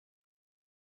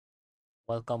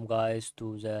Welcome guys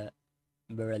to the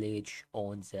Merrill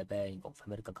on the Bank of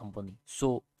America company.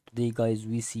 So today guys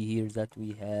we see here that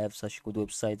we have such good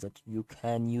websites that you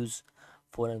can use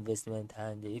for investment,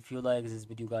 and if you like this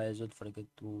video guys, don't forget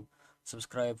to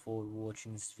subscribe for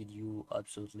watching this video.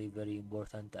 Absolutely very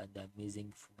important and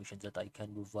amazing information that I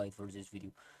can provide for this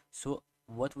video. So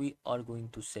what we are going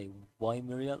to say, why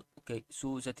Merrill? Okay,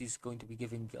 so that is going to be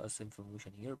giving us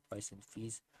information here, price and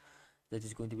fees. That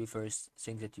is going to be first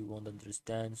thing that you want to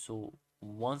understand. So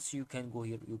once you can go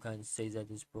here, you can say that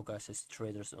this broker assist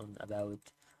traders on about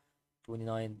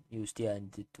 29 USD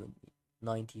and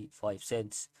 95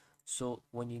 cents. So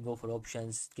when you go for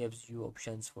options, it gives you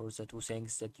options for the two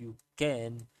things that you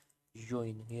can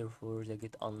join here for the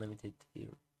get unlimited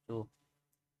here. So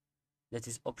that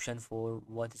is option for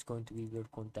what is going to be your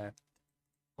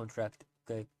contract.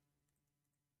 Okay,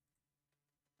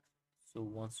 so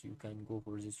once you can go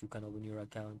for this, you can open your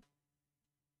account.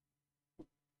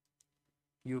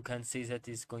 You can see that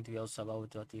is going to be also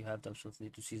about what you have to absolutely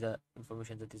to see the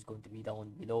information that is going to be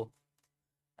down below,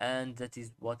 and that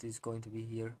is what is going to be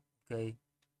here. Okay,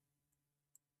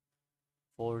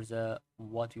 for the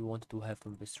what we want to have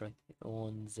from this, right,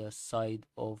 on the side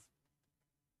of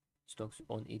stocks,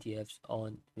 on ETFs,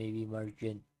 on maybe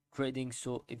margin trading.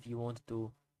 So if you want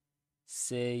to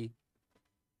say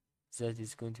that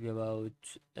is going to be about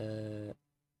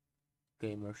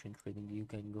okay, margin trading, you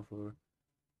can go for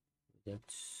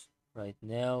that. Right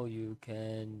now you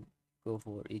can go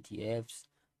for ETFs,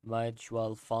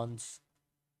 mutual funds,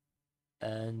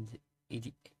 and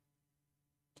ET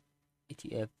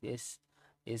ETFs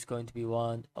is going to be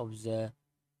one of the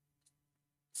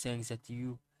things that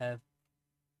you have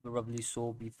probably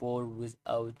saw before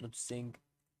without noticing.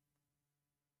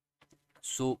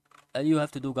 So all you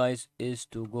have to do guys is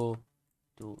to go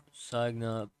to sign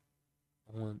up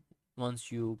on.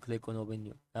 Once you click on open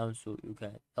your account, so you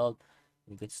can help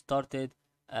you get started,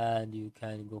 and you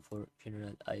can go for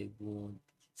general. I won't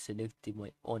select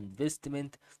my own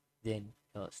investment, then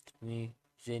just me,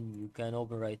 then you can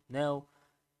open right now,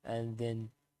 and then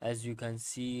as you can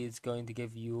see it's going to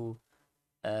give you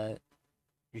a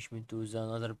reach me to the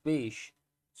another page.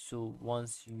 So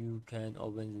once you can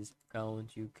open this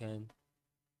account, you can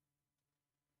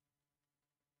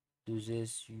do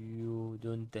this. You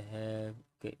don't have,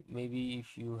 okay, maybe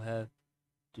if you have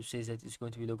to say that it's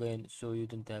going to be login, so you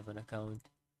don't have an account,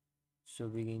 so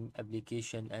begin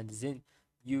application, and then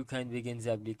you can begin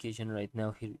the application right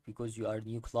now here because you are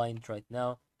new client right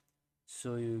now.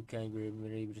 So you can be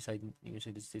very reside in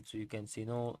United States, so you can say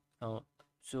no.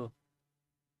 So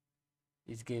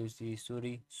it gives the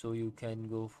history, so you can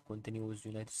go continue with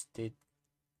United States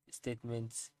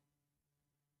statements.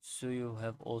 So you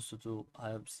have also to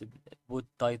have put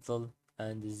title,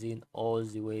 and then all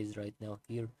the ways right now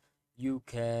here you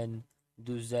can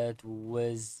do that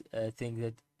with a thing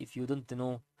that if you don't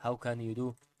know how can you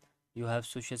do. You have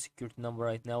social security number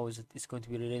right now, is it's going to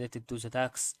be related to the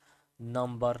tax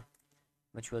number,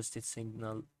 which was state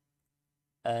signal,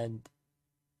 and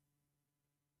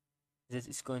this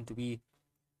is going to be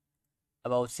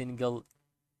about single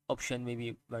option,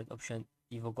 maybe right option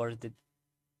evo guarded,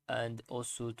 and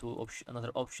also two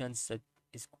another options that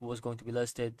is was going to be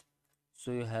listed.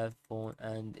 So you have phone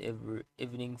and every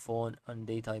evening phone and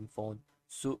daytime phone.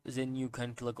 So then you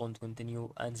can click on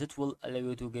continue, and that will allow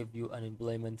you to give you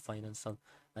unemployment, financial,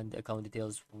 and account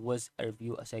details with a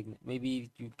review assignment. Maybe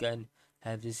you can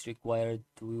have this required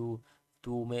to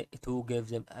give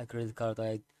them a credit card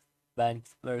like Bank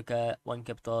of America, One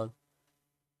Capital,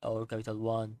 or Capital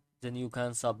One. Then you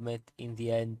can submit in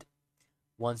the end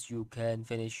once you can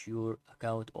finish your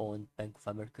account on Bank of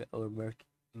America or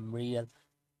Merrill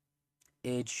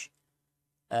Edge.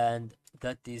 And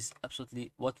that is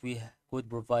absolutely what we could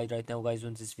provide right now guys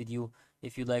on this video.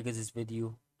 If you like this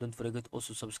video, don't forget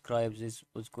also subscribe. This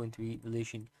was going to be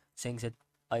relation things that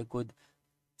I could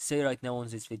say right now on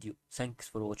this video. Thanks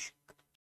for watching.